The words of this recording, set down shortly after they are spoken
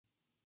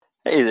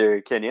Hey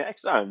there,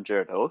 Kenyax. I'm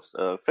Jared Ellis,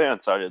 a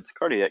fan-sided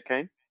cardiac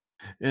cane.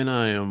 And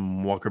I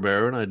am Walker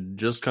Barrow, and I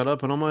just caught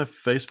up on all my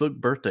Facebook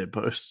birthday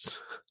posts.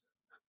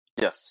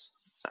 Yes,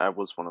 I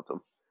was one of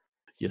them.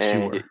 Yes, you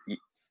And were.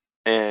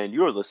 and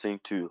you are listening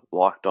to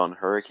Locked On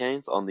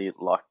Hurricanes on the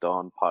Locked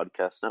On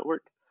Podcast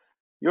Network.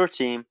 Your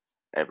team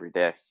every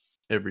day.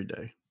 Every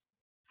day.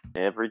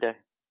 Every day.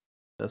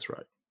 That's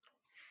right.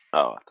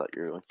 Oh, I thought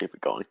you were going to keep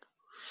it going.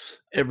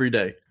 Every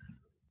day.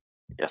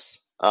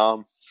 Yes.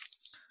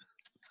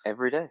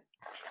 Every day.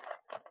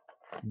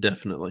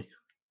 Definitely.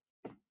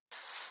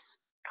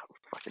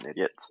 Fucking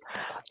idiots.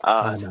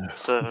 I know.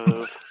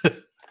 So,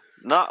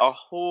 not a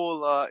whole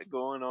lot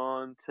going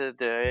on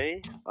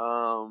today.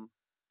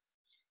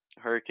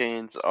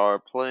 Hurricanes are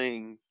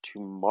playing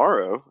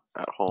tomorrow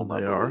at home,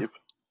 They I are. believe.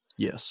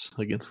 Yes,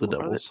 against the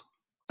Devils.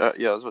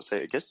 Yeah, I was going to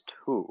say, against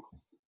who?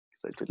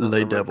 Because I did not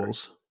Lay remember.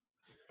 Devils.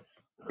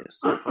 Yes,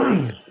 they're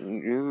playing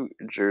New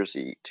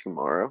Jersey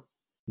tomorrow.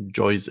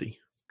 Joyzy.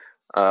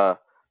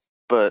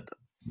 But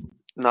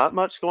not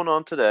much going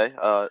on today.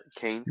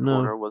 Canes No.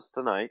 Corner was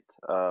tonight.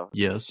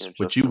 Yes,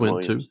 which you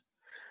went to.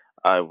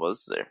 I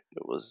was there.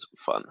 It was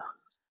fun,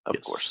 of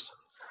Yes. course.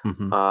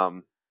 Mm-hmm.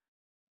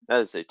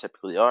 As they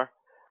typically are.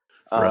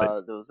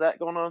 Right. There was that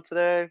going on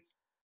today.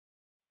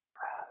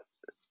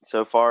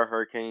 So far,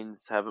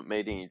 Hurricanes haven't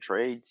made any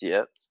trades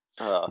yet.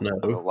 No.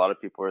 A lot of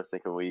people are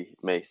thinking we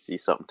may see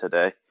something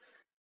today.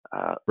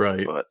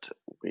 Right. But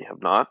we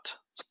have not.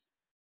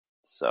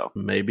 So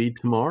maybe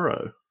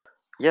tomorrow.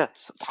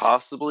 Yes,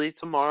 possibly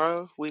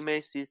tomorrow we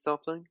may see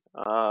something.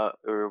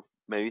 Or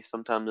maybe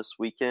sometime this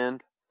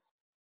weekend.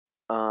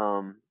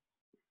 But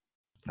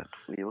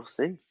we will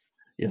see.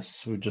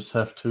 Yes, we just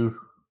have to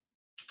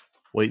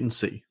wait and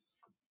see.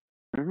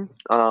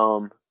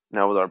 Mm-hmm.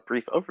 Now with our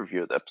brief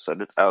overview of the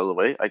episode out of the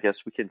way, I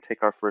guess we can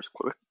take our first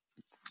quick.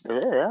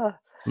 Yeah,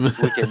 we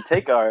can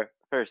take our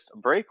first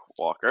break,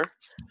 Walker.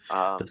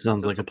 That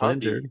sounds like a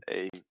plan, Jared.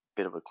 A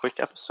bit of a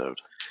quick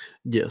episode.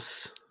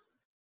 Yes.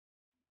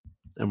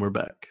 And we're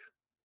back.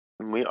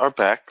 And we are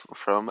back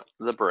from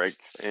the break,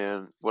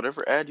 and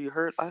whatever ad you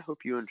heard, I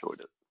hope you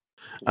enjoyed it.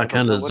 I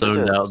kind of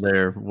zoned out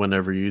there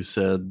whenever you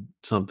said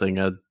something.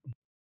 I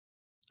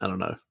don't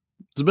know.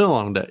 It's been a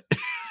long day.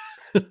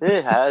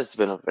 It has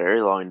been a very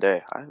long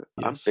day.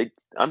 Yes.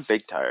 I'm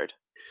big tired.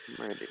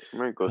 I'm ready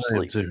to go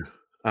sleep.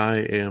 I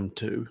am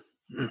too.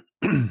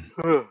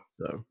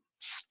 So,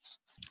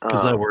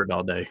 because I worked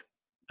all day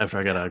after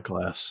I got out of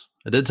class.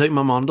 I did take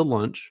my mom to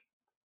lunch,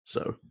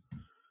 so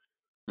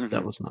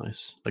that was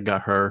nice. I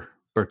got her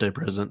birthday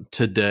present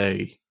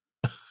today,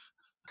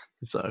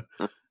 so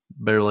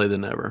better late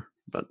than never.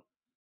 But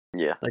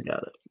yeah, I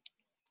got it.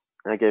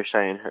 I gave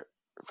Cheyenne her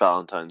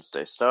Valentine's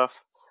Day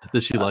stuff.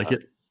 Did she like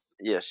it?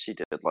 Yes, she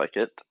did like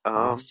it.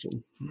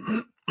 Awesome.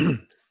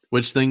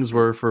 Which things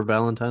were for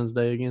Valentine's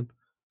Day again?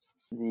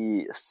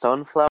 The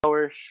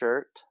sunflower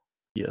shirt.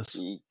 Yes.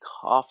 The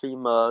coffee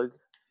mug.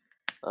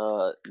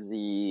 The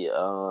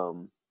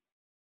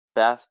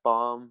bath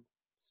bombs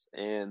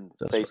and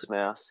face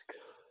mask.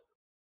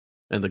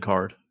 And the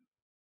card.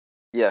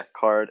 Yeah,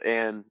 card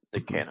and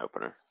the can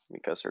opener,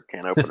 because her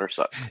can opener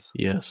sucks.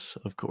 Yes,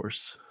 of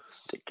course.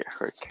 To get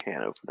her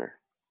can opener.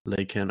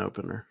 Lay can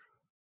opener.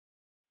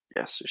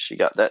 Yes, so she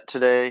got that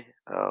today.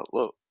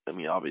 Well, I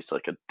mean, obviously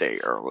like a day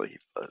early,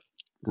 but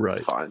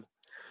it's fine.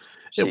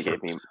 She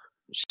gave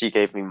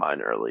me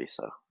mine early,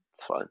 so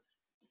it's fine.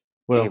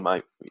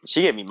 Well,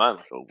 she gave me mine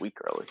like a week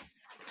early.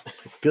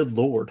 Good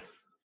Lord.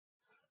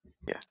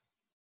 Yeah.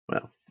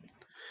 Well,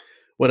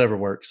 whatever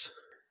works.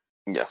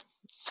 Yeah.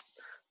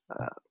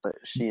 But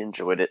she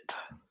enjoyed it.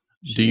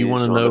 Do you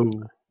want to know?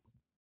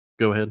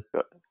 Go ahead.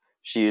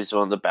 She used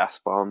one of the bath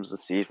bombs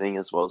this evening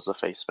as well as the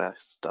face mask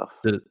stuff.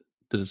 Did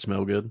it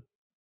smell good?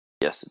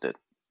 Yes, it did.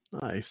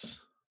 Nice.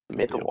 It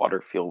made the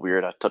water feel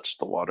weird. I touched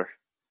the water.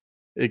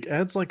 It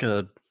adds like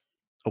a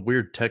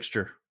weird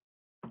texture,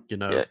 you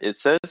know. Yeah, it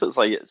says it's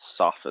like it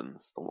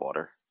softens the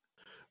water.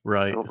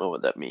 Right. I don't know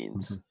what that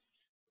means. Mm-hmm.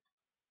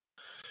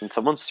 Can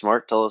someone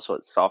smart tell us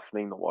what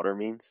softening the water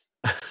means?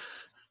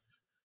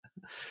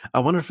 I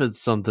wonder if it's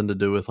something to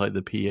do with like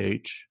the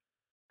pH.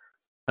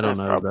 I don't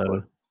know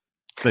though.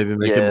 Maybe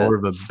make it more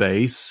of a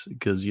base,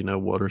 because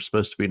water's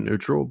supposed to be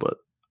neutral, but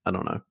I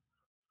don't know.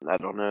 I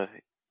don't know.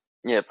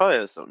 Yeah, it probably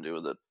has something to do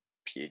with the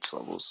pH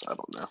levels. I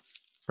don't know.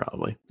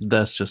 Probably.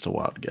 That's just a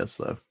wild guess,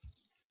 though.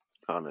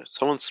 I don't know.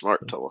 Someone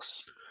smart tell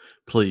us.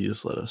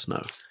 Please let us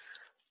know.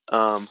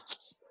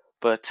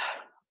 But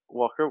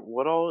Walker,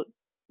 what all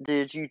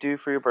did you do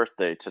for your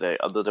birthday today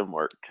other than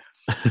work?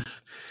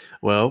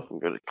 Well,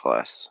 go to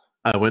class.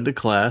 I went to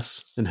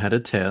class and had a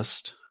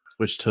test,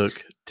 which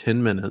took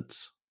 10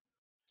 minutes.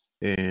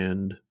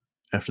 And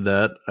after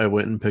that, I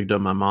went and picked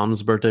up my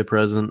mom's birthday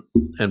present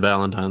and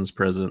Valentine's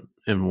present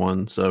in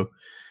one. So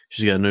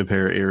she's got a new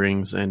pair of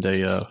earrings and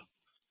a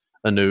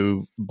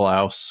new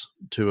blouse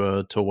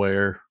to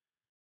wear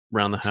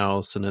around the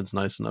house, and it's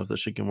nice enough that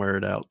she can wear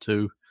it out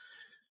too.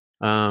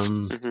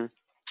 And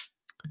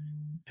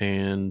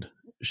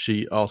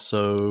she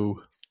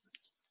also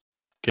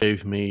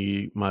gave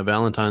me my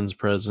Valentine's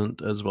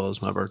present as well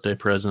as my birthday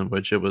present,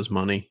 which it was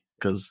money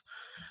because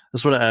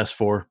that's what I asked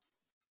for.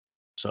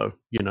 So,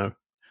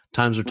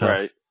 times are tough.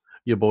 Right.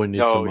 Your boy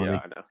needs some money. Yeah,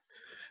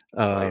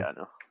 I know. I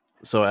know.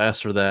 So I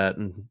asked for that,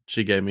 and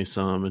she gave me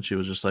some, and she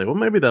was just like, well,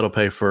 maybe that'll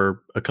pay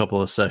for a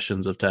couple of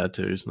sessions of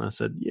tattoos. And I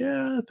said,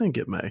 yeah, I think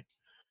it may.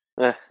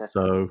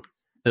 So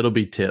it'll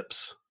be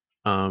tips.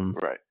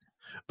 Right.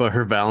 But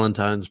her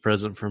Valentine's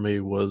present for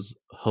me was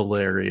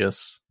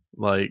hilarious.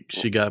 Like,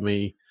 she got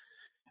me,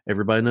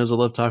 everybody knows I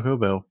love Taco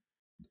Bell.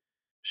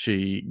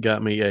 She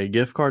got me a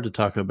gift card to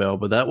Taco Bell,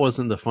 but that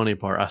wasn't the funny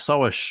part. I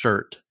saw a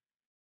shirt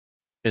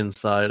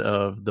inside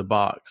of the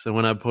box, and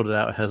when I pulled it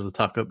out, it has the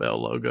Taco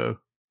Bell logo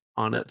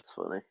on it. That's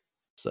funny.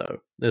 So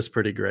it's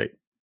pretty great.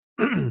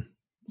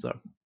 So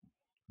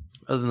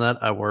other than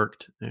that, I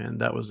worked,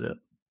 and that was it.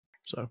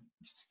 So,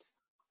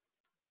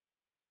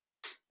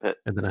 and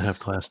then I have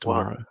class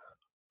tomorrow. Wow.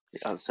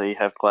 Yeah, so you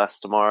have class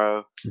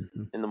tomorrow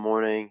in the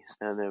morning,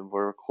 and then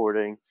we're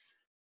recording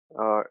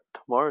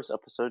tomorrow's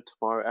episode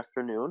tomorrow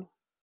afternoon.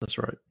 That's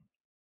right.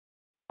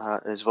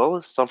 As well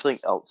as something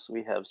else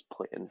we have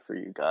planned for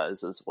you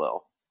guys as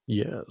well.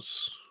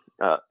 Yes.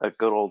 A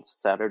good old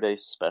Saturday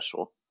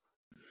special.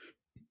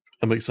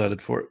 I'm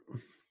excited for it.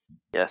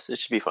 Yes, it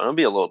should be fun. It'll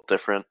be a little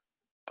different,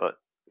 but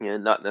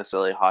not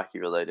necessarily hockey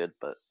related,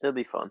 but it'll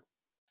be fun.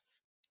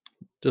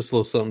 Just a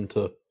little something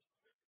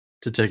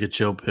to take a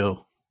chill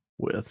pill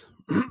with.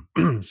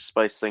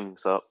 Spice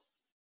things up.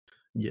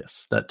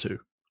 Yes, that too.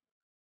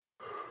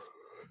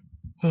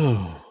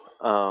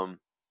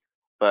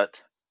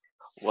 But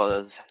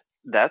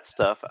that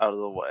stuff out of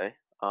the way,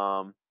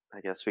 I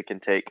guess we can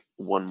take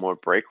one more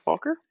break,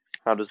 Walker.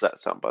 How does that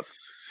sound, bud?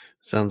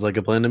 Sounds like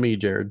a plan to me,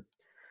 Jared.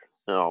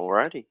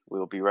 Alrighty,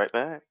 we'll be right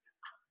back.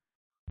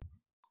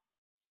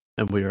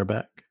 And we are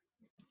back.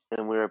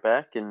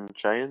 And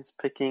Cheyenne's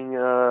picking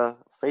a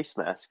face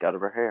mask out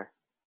of her hair.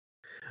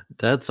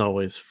 That's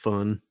always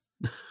fun.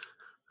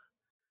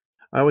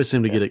 I always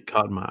seem to get it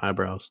caught in my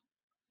eyebrows.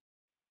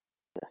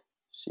 Yeah,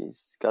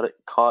 she's got it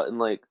caught in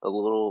like a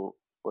little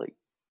like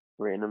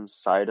random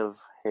side of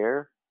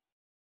hair.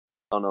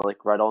 I don't know,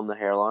 like right on the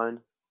hairline.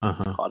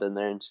 It's caught in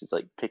there, and she's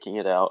like picking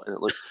it out, and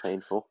it looks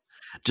painful.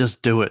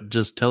 Just do it.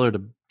 Just tell her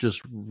to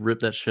just rip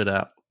that shit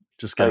out.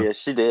 Just go. Oh yeah,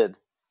 she did.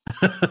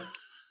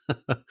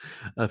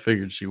 I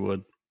figured she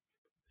would.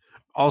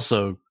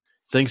 Also,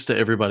 thanks to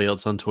everybody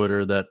else on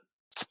Twitter that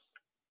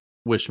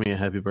wished me a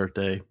happy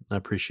birthday. I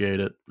appreciate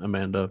it.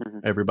 Amanda,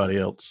 everybody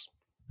else.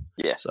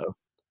 Yeah. So,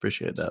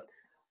 appreciate that.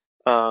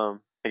 I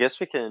guess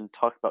we can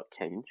talk about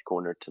Kane's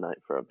Corner tonight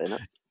for a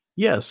minute.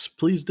 Yes,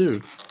 please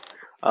do.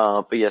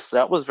 But yes,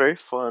 that was very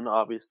fun,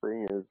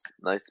 obviously. It was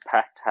a nice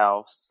packed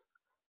house.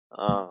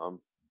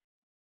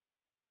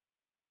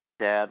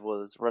 Dad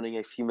was running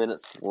a few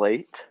minutes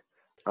late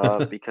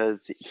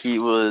because he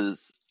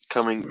was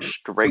coming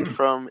straight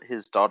from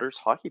his daughter's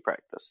hockey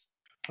practice.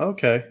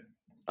 Okay.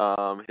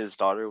 His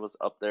daughter was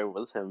up there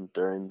with him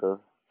during the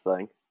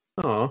thing.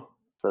 Oh.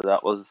 So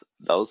that was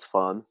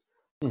fun.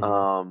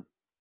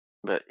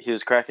 But he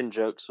was cracking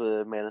jokes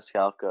with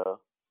Maniscalco,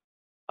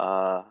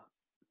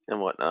 and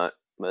whatnot.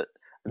 But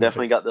I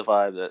definitely got the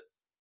vibe that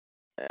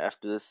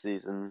after this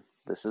season,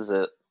 this is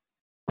it.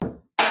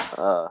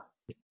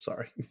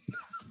 Sorry.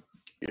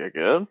 You're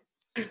good?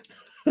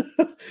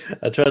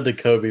 I tried to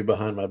Kobe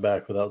behind my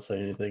back without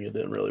saying anything. It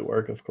didn't really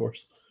work, of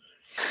course.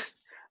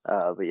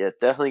 But yeah,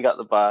 definitely got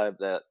the vibe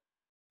that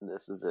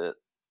this is it.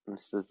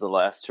 This is the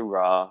last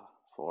hurrah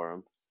for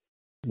him.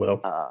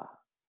 Well,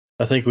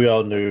 I think we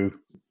all knew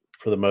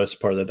for the most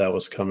part that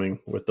was coming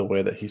with the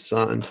way that he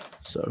signed.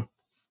 So,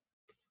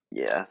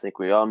 yeah, I think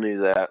we all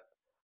knew that.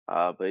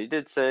 But he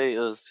did say it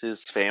was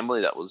his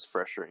family that was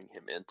pressuring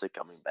him into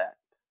coming back.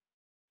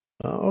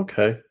 Oh,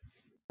 okay.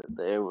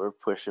 They were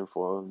pushing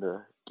for him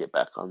to get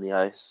back on the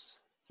ice.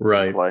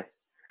 Right. Play.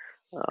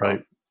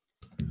 Right.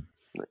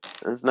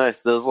 It was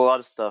nice. There was a lot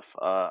of stuff.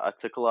 I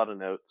took a lot of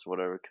notes,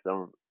 whatever, because I'm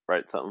going to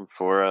write something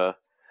for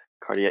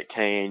Cardiac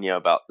Kane,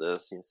 about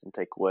this, some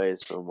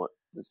takeaways from what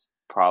is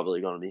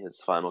probably going to be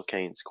his final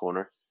Kane's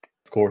Corner.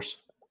 Of course.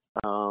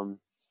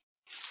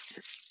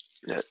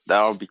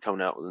 That'll be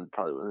coming out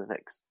probably within the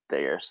next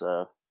day or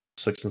so.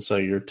 6 and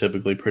 7, you're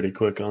typically pretty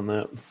quick on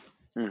that.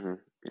 Mm-hmm.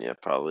 Yeah,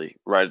 probably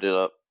write it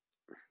up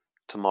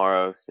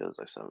tomorrow because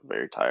I sound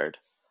very tired.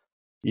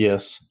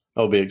 Yes,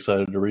 I'll be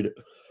excited to read it.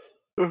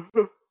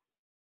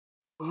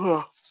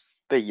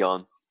 Big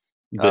yawn.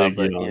 Big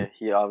yawn. Yeah,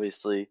 he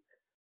obviously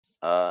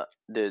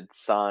did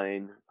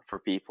sign for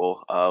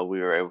people.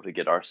 We were able to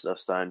get our stuff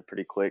signed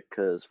pretty quick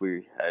because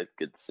we had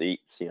good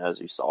seats,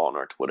 as you saw on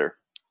our Twitter.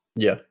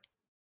 Yeah.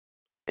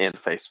 And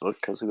Facebook,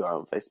 because we are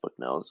on Facebook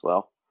now as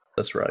well.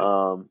 That's right.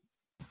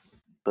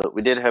 But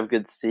we did have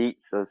good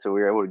seats, so we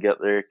were able to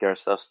get there, get our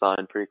stuff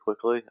signed pretty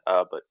quickly.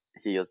 But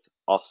he has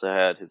also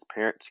had his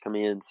parents come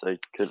in, so he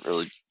couldn't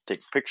really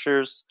take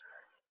pictures.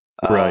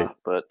 Right.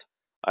 But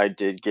I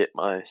did get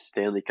my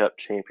Stanley Cup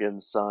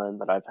champions sign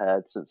that I've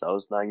had since I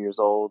was 9 years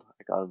old.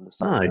 I got him to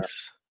sign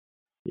nice.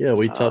 That. Yeah,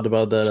 we talked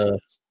about that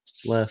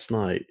last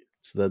night,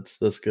 so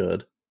that's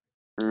good.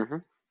 Mm-hmm.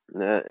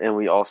 And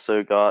we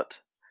also got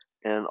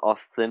an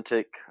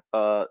authentic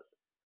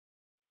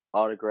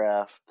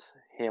autographed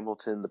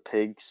Hamilton the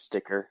Pig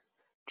sticker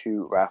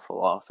to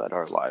raffle off at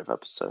our live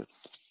episode.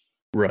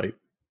 Right.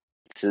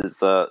 It's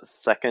his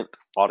second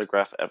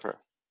autograph ever.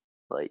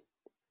 Like,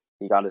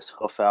 he got his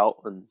hoof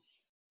out and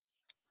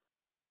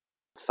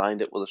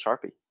signed it with a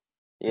Sharpie.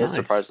 He has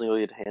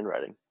surprisingly good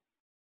handwriting.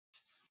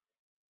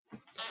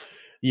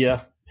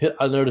 Yeah,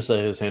 I noticed that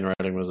his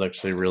handwriting was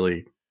actually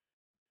really,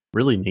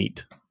 really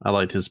neat. I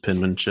liked his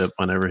penmanship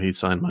whenever he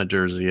signed my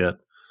jersey at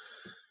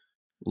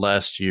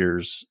last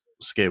year's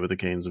Skate with the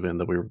Canes event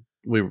that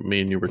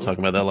me and you were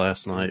talking about that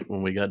last night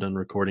when we got done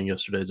recording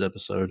yesterday's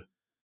episode.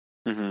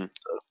 Mm-hmm.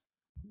 So,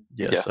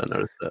 yes, yeah. I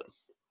noticed that.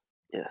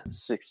 Yeah,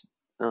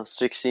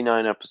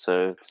 69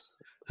 episodes.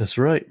 That's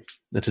right.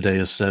 And today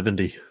is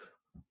 70.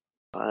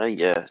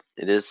 Yeah,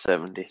 it is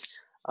 70.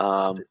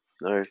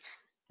 They're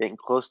getting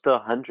close to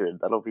 100.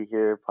 That'll be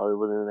here probably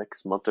within the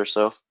next month or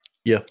so.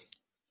 Yeah,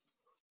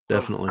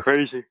 definitely.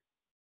 Crazy.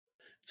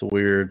 It's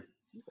weird.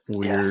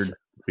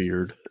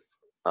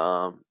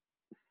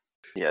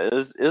 Yeah, it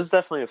was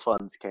definitely a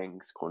fun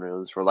King's Corner. It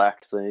was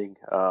relaxing.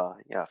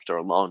 After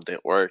a long day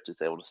at work,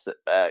 just able to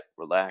sit back,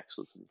 relax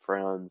with some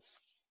friends.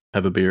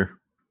 Have a beer?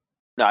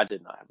 No, I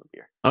did not have a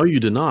beer. Oh, you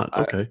did not?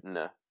 Okay.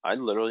 No, I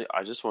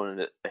just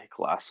wanted a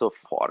glass of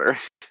water.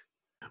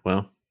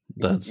 Well,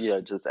 that's... Yeah,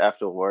 just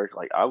after work,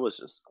 like, I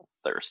was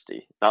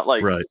thirsty. Not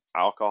like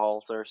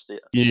alcohol thirsty.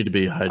 You need to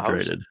be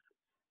hydrated.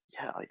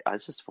 I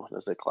just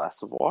wanted a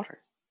glass of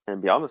water. And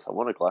to be honest, I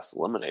want a glass of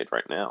lemonade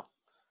right now.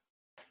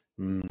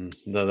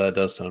 No, that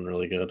does sound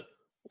really good.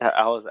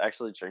 I was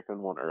actually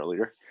drinking one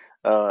earlier.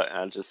 And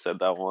I just said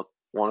that I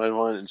wanted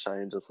one, and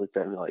Cheyenne just looked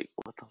at me like,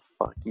 what the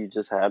fuck? You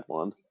just had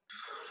one.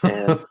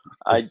 And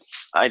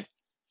I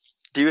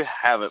do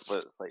have it,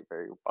 but it's like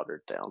very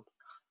watered down.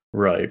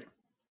 Right.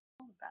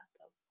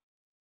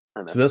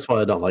 So that's why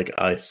I don't like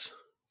ice.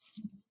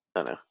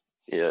 I know.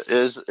 Yeah,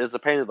 it's a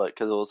pain in the butt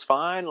because it was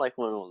fine like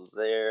when it was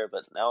there,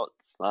 but now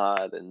it's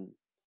not, and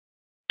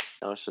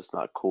now it's just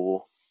not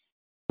cool.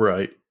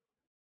 Right.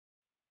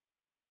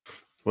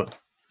 Well,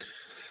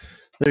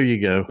 there you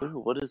go.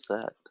 Ooh, what is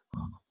that?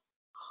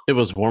 It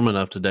was warm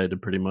enough today to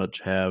pretty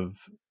much have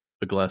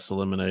a glass of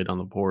lemonade on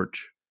the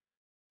porch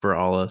for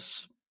all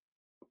us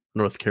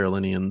North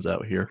Carolinians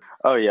out here.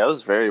 Oh yeah, it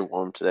was very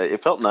warm today.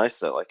 It felt nice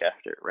though, like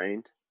after it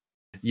rained.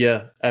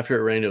 Yeah, after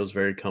it rained, it was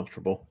very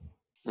comfortable.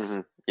 Mm-hmm.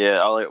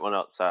 Yeah, I went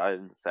outside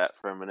and sat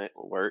for a minute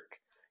at work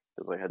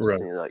because I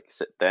just need to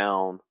sit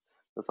down.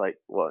 It's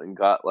and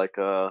got like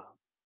a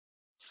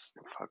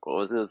what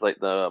was it? It was like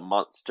the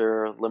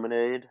Monster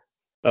lemonade.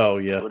 Oh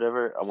yeah,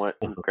 whatever. I went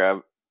and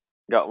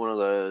got one of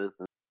those,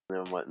 and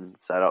then went and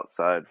sat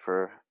outside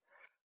for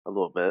a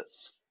little bit.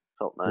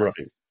 Felt nice. Right.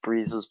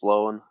 Breeze was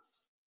blowing.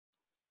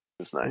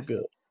 It was nice.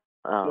 Good.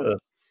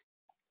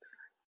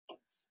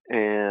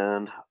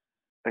 And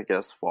I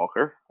guess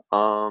Walker.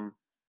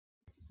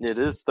 It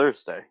is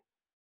Thursday.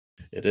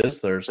 It is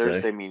Thursday.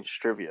 Thursday means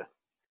trivia.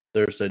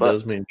 Thursday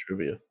does mean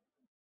trivia.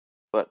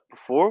 But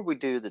before we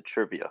do the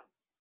trivia,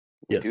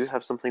 we do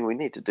have something we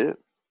need to do.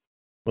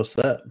 What's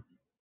that?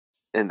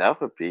 And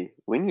that would be,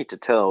 we need to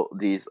tell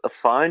these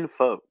fine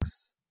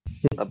folks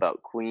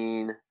about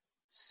Queen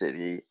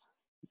City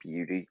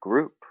Beauty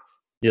Group.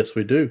 Yes,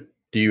 we do.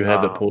 Do you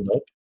have it pulled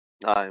up?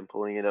 I am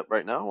pulling it up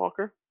right now,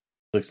 Walker.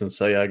 Looks and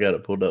say I got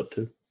it pulled up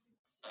too.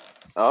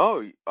 Oh,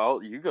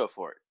 you go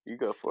for it. You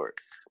go for it.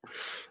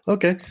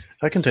 Okay,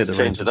 I can take the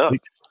reins this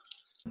week.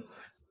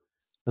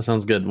 That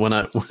sounds good. When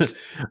I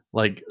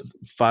like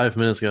 5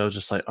 minutes ago, I was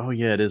just like, "Oh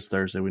yeah, it is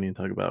Thursday. We need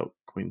to talk about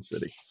Queen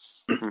City."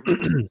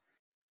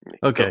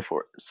 Okay, go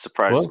for it.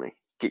 Surprise me.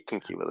 Get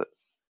kinky with it.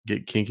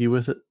 Get kinky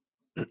with it.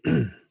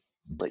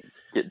 Like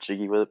get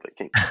jiggy with it, but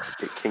get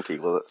kinky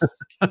with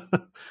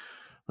it.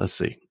 Let's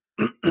see.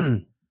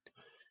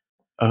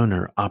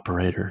 Owner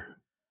operator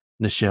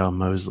Nichelle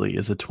Mosley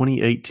is a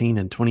 2018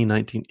 and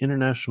 2019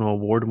 International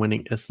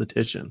Award-winning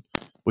esthetician,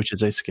 which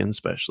is a skin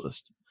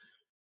specialist.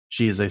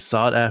 She is a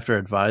sought-after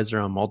advisor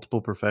on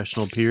multiple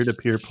professional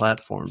peer-to-peer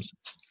platforms.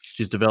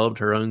 She's developed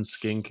her own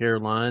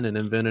skincare line and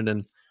invented an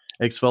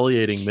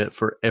exfoliating mitt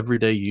for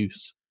everyday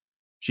use.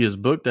 She is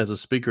booked as a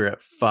speaker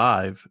at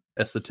 5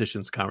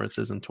 estheticians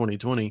conferences in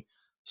 2020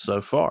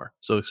 so far,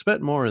 so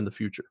expect more in the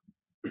future.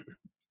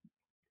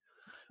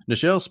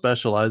 Nichelle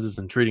specializes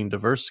in treating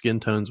diverse skin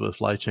tones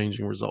with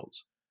life-changing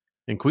results.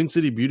 And Queen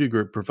City Beauty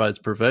Group provides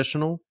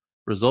professional,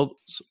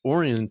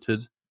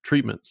 results-oriented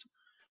treatments.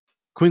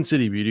 Queen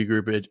City Beauty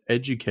Group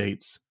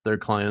educates their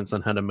clients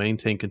on how to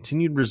maintain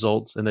continued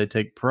results, and they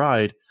take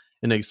pride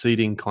in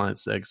exceeding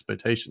clients'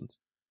 expectations.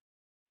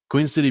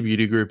 Queen City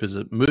Beauty Group is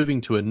moving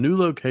to a new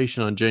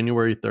location on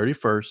January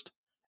 31st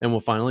and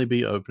will finally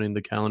be opening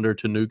the calendar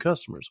to new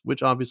customers,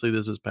 which obviously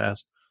this is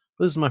past.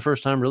 This is my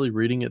first time really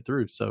reading it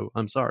through, so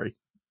I'm sorry.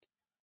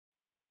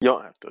 You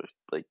don't have to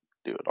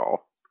do it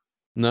all.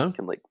 No? You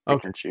can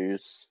pick and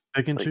choose.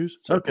 Pick and choose?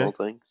 Okay.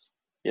 Things.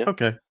 Yeah.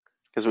 Okay.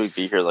 Because we'd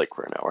be here like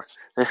for an hour.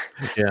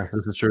 Yeah,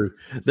 this is true.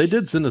 They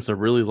did send us a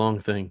really long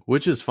thing,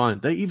 which is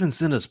fine. They even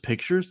sent us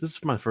pictures. This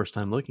is my first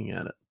time looking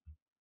at it.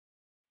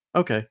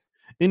 Okay.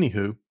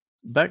 Anywho,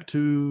 back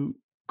to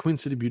Queen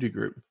City Beauty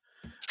Group.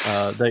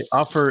 They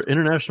offer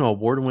international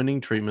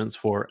award-winning treatments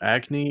for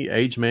acne,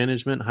 age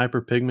management,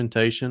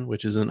 hyperpigmentation,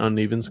 which is an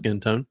uneven skin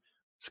tone,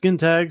 skin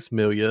tags,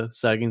 milia,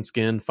 sagging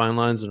skin, fine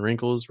lines and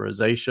wrinkles,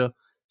 rosacea,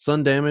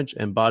 sun damage,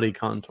 and body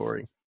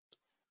contouring.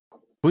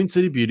 Queen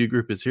City Beauty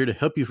Group is here to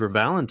help you for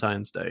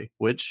Valentine's Day,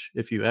 which,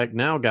 if you act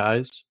now,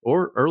 guys,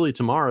 or early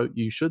tomorrow,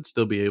 you should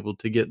still be able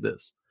to get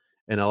this.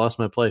 And I lost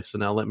my place, so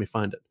now let me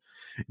find it.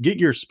 Get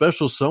your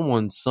special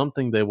someone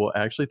something they will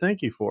actually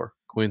thank you for.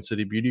 Queen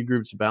City Beauty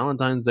Group's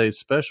Valentine's Day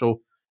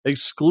special,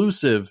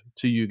 exclusive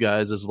to you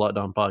guys as Locked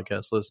On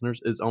Podcast listeners,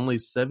 is only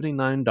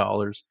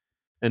 $79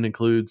 and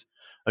includes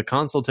a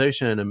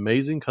consultation and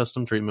amazing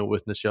custom treatment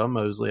with Nichelle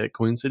Mosley at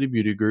Queen City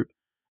Beauty Group,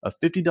 a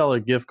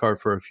 $50 gift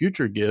card for a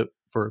future visit,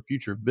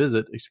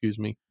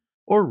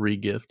 or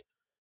re-gift,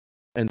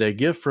 and a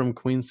gift from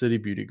Queen City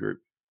Beauty Group.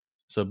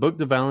 So book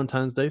the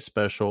Valentine's Day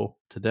special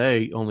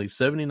today, only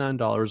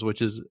 $79,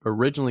 which is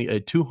originally a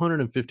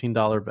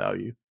 $215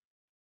 value.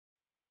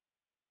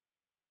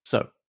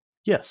 So,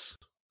 yes,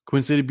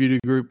 Queen City Beauty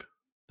Group,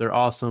 they're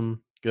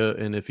awesome. Go,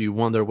 and if you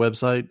want their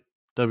website,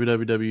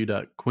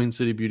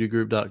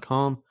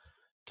 www.queencitybeautygroup.com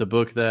to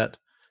book that.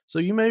 So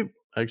you may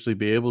actually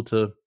be able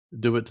to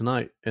do it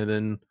tonight, and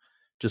then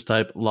just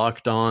type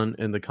Locked On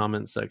in the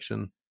comments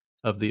section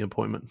of the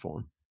appointment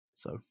form.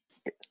 So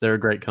they're a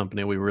great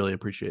company. We really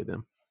appreciate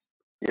them.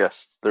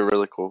 Yes, they're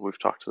really cool. We've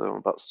talked to them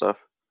about stuff.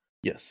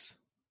 Yes.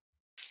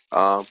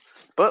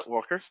 But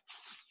Walker,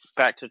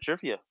 back to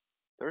trivia.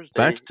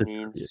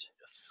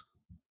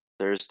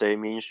 Thursday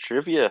means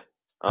trivia.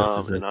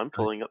 And I'm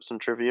pulling up some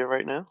trivia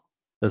right now.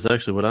 That's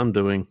actually what I'm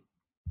doing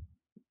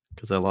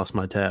because I lost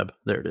my tab.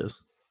 There it is.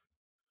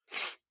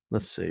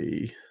 Let's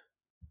see.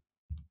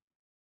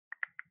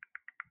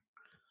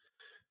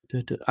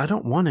 I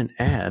don't want an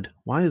ad.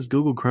 Why is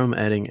Google Chrome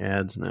adding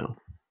ads now?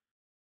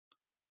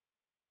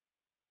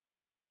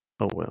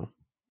 Oh, well.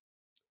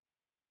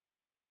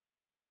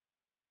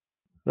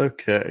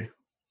 Okay.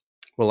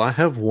 Well, I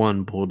have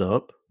one pulled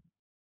up.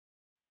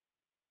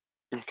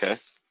 Okay.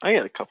 I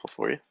got a couple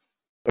for you.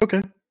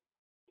 Okay.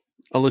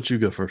 I'll let you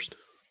go first.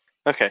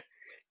 Okay.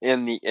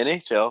 In the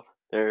NHL,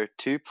 there are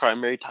two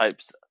primary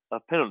types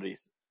of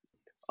penalties,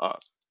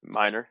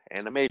 minor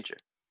and a major.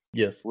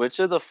 Yes. Which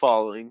of the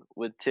following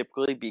would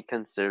typically be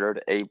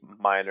considered a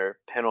minor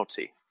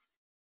penalty?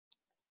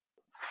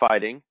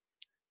 Fighting,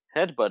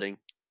 headbutting,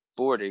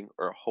 boarding,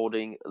 or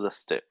holding the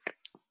stick?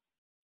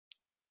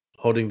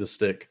 Holding the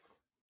stick.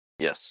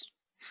 Yes.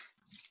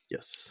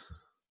 Yes.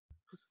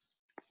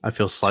 I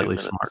feel slightly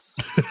smart.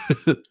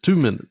 2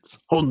 minutes.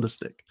 Holding the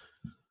stick.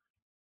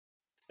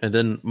 And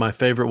then my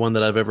favorite one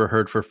that I've ever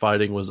heard for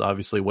fighting was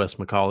obviously Wes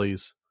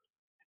McCauley's.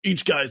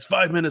 Each guy's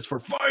 5 minutes for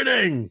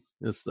fighting.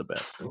 It's the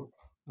best.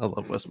 I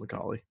love Wes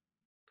McCauley.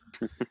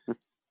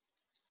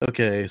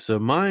 Okay, so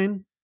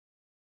mine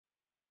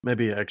may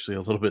be actually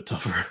a little bit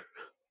tougher.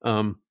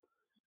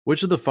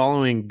 Which of the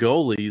following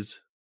goalies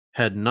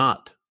had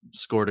not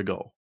scored a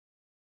goal?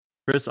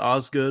 Chris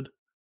Osgood,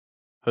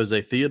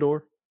 Jose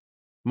Theodore,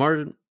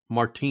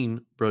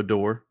 Martin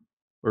Brodeur,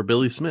 or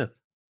Billy Smith?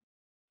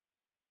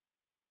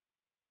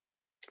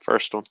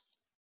 First one.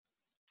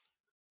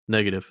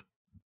 Negative.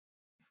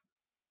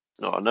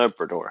 No, I know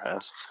Brodeur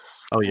has.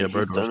 Oh yeah,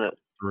 Brodeur's done it.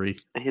 3.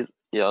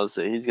 I'll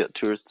say he's got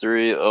 2 or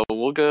 3.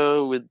 We'll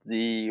go with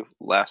the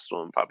last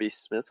one, Bobby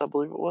Smith, I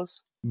believe it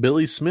was.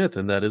 Billy Smith,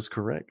 and that is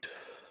correct.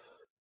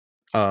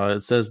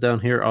 It says down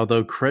here,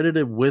 although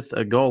credited with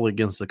a goal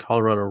against the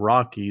Colorado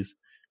Rockies,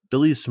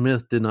 Billy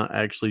Smith did not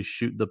actually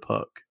shoot the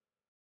puck.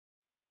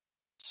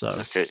 So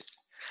okay,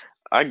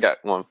 I got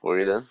one for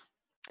you then.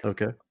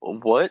 Okay.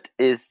 What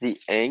is the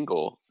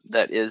angle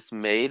that is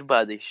made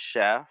by the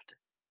shaft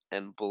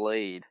and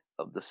blade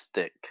of the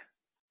stick?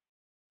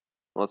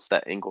 What's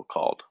that angle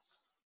called?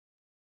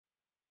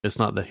 It's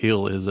not the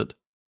heel, is it?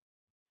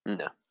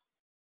 No.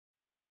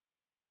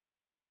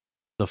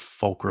 The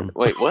fulcrum.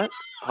 Wait, what?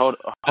 Hold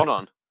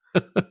on.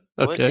 Okay.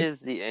 What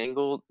is the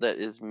angle that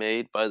is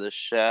made by the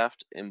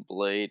shaft and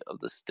blade of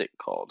the stick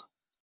called?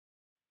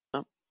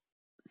 Oh.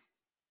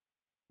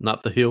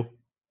 Not the heel?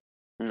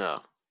 No.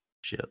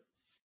 Shit.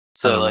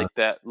 So like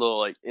that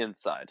little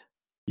inside.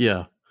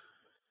 Yeah.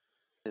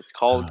 It's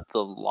called the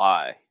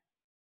lie.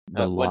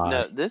 The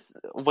lie.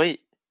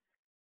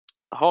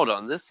 Hold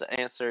on. This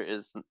answer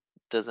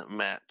doesn't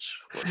match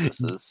what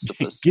this is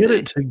supposed to be. Get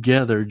it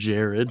together,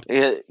 Jared.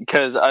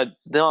 Because I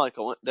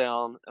went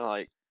down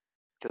and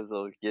because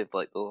they'll give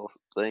the little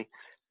thing. It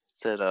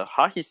said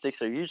hockey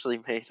sticks are usually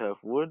made of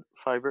wood,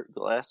 fiber,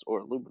 glass,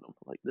 or aluminum.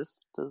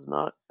 This does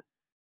not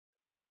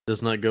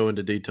go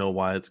into detail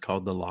why it's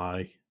called the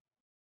lie.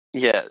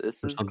 Yeah,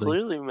 this is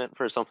clearly meant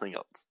for something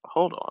else.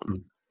 Hold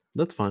on.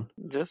 That's fine.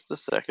 Just a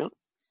second.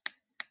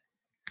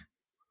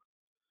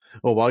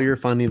 Well, while you're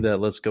finding that,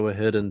 let's go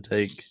ahead and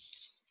take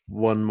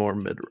one more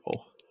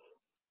mid-roll.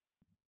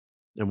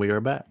 And we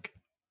are back.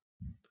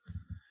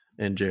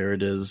 and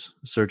Jared is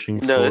searching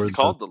for... No, it's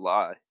called The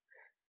Lie.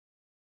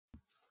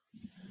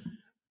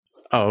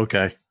 Oh,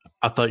 okay.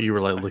 I thought you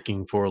were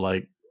looking for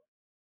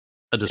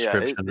a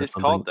description or it's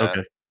something. Called that.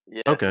 Okay.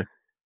 Yeah. Okay.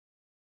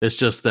 It's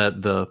just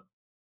that the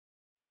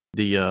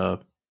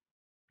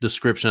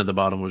description at the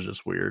bottom was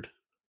just weird.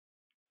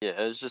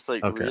 Yeah, it was just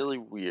really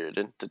weird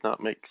and did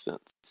not make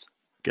sense.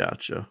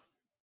 Gotcha.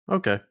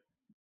 Okay.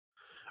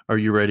 Are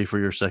you ready for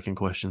your second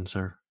question,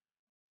 sir?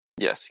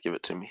 Yes, give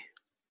it to me.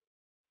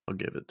 I'll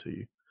give it to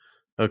you.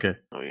 Okay.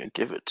 Oh yeah,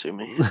 give it to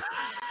me.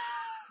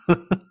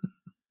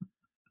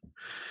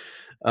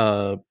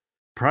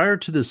 Prior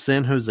to the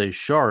San Jose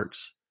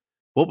Sharks,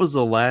 what was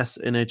the last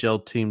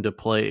NHL team to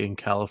play in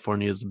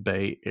California's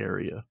Bay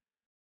Area?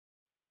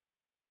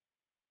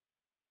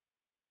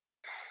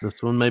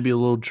 This one may be a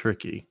little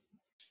tricky.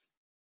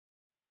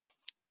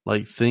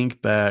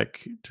 Think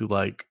back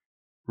to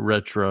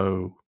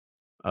retro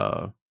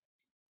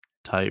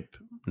type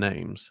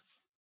names.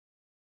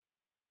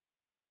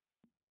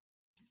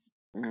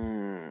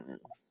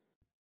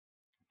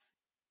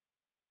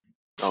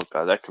 Oh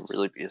god, that could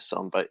really be a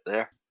soundbite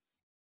there.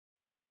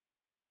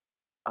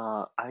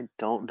 I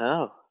don't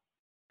know.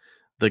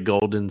 The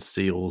Golden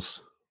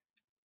Seals.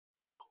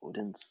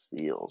 Golden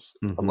Seals.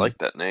 Mm-hmm. I like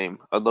that name.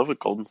 I'd love a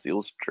Golden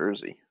Seals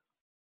jersey.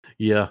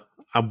 Yeah,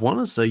 I want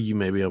to say you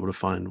may be able to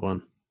find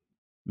one.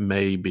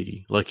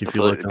 Maybe. If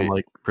you look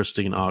on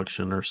Pristine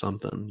Auction or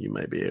something, you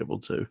may be able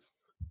to.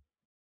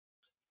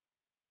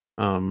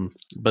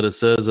 But it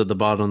says at the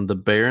bottom, the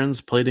Barons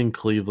played in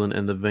Cleveland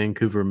and the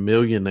Vancouver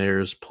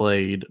Millionaires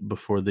played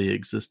before the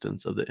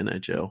existence of the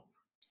NHL.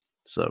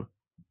 So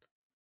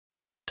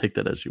take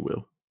that as you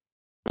will.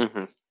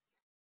 Mm-hmm.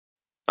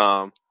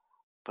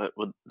 But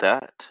with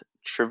that,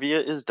 trivia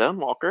is done,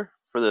 Walker,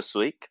 for this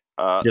week.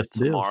 Yes,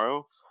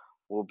 tomorrow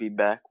we'll be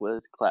back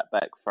with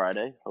Clapback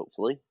Friday,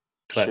 hopefully.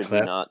 Should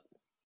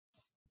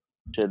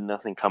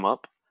nothing come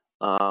up.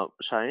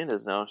 Cheyenne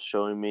is now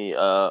showing me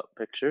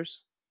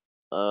pictures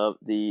of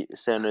the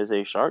San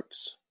Jose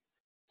Sharks.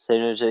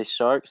 San Jose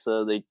Sharks,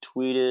 they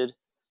tweeted,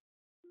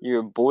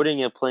 "You're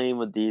boarding a plane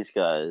with these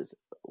guys.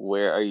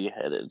 Where are you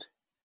headed?"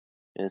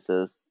 And it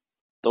says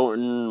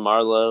Thornton,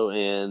 Marleau,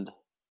 and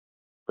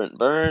Brent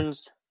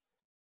Burns.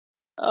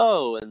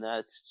 Oh, and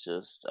that's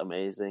just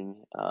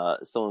amazing.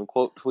 Someone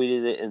quote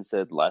tweeted it and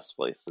said last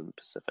place in the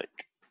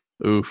Pacific.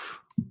 Oof.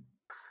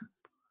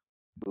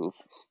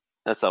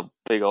 That's a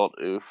big old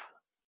oof.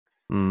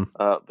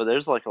 But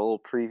there's a little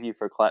preview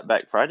for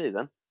Clapback Friday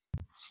then.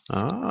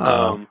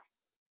 All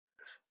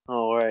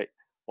right.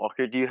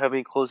 Walker, do you have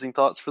any closing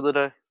thoughts for the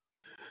day?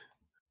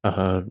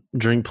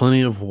 Drink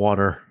plenty of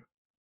water.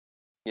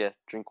 Yeah,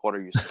 drink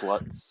water, you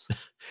sluts.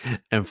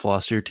 And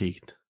floss your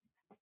teeth.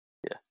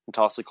 Yeah, and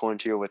toss a coin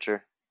to your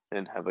witcher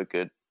and have a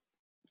good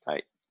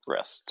night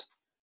rest.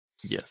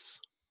 Yes,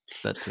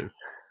 that too.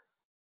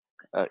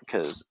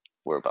 Because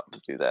we're about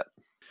to do that.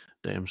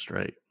 Damn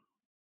straight.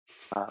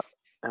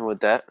 And with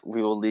that,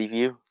 we will leave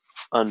you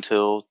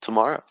until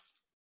tomorrow.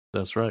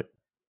 That's right.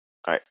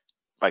 All right.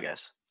 Bye,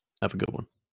 guys. Have a good one.